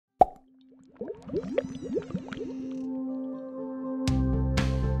Hi,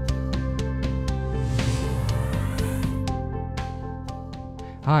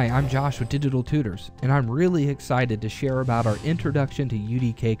 I'm Josh with Digital Tutors, and I'm really excited to share about our Introduction to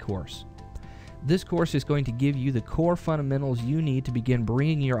UDK course. This course is going to give you the core fundamentals you need to begin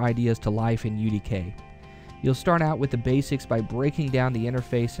bringing your ideas to life in UDK. You'll start out with the basics by breaking down the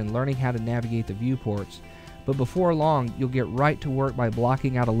interface and learning how to navigate the viewports, but before long, you'll get right to work by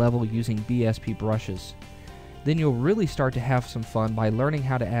blocking out a level using BSP brushes. Then you'll really start to have some fun by learning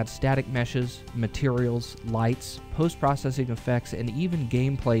how to add static meshes, materials, lights, post-processing effects, and even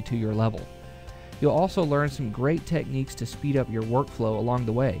gameplay to your level. You'll also learn some great techniques to speed up your workflow along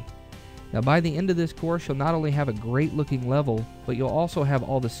the way. Now, by the end of this course, you'll not only have a great looking level, but you'll also have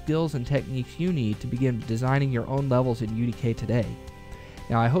all the skills and techniques you need to begin designing your own levels in UDK today.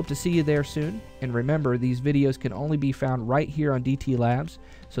 Now, I hope to see you there soon, and remember, these videos can only be found right here on DT Labs,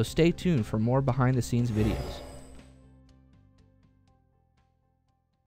 so stay tuned for more behind the scenes videos.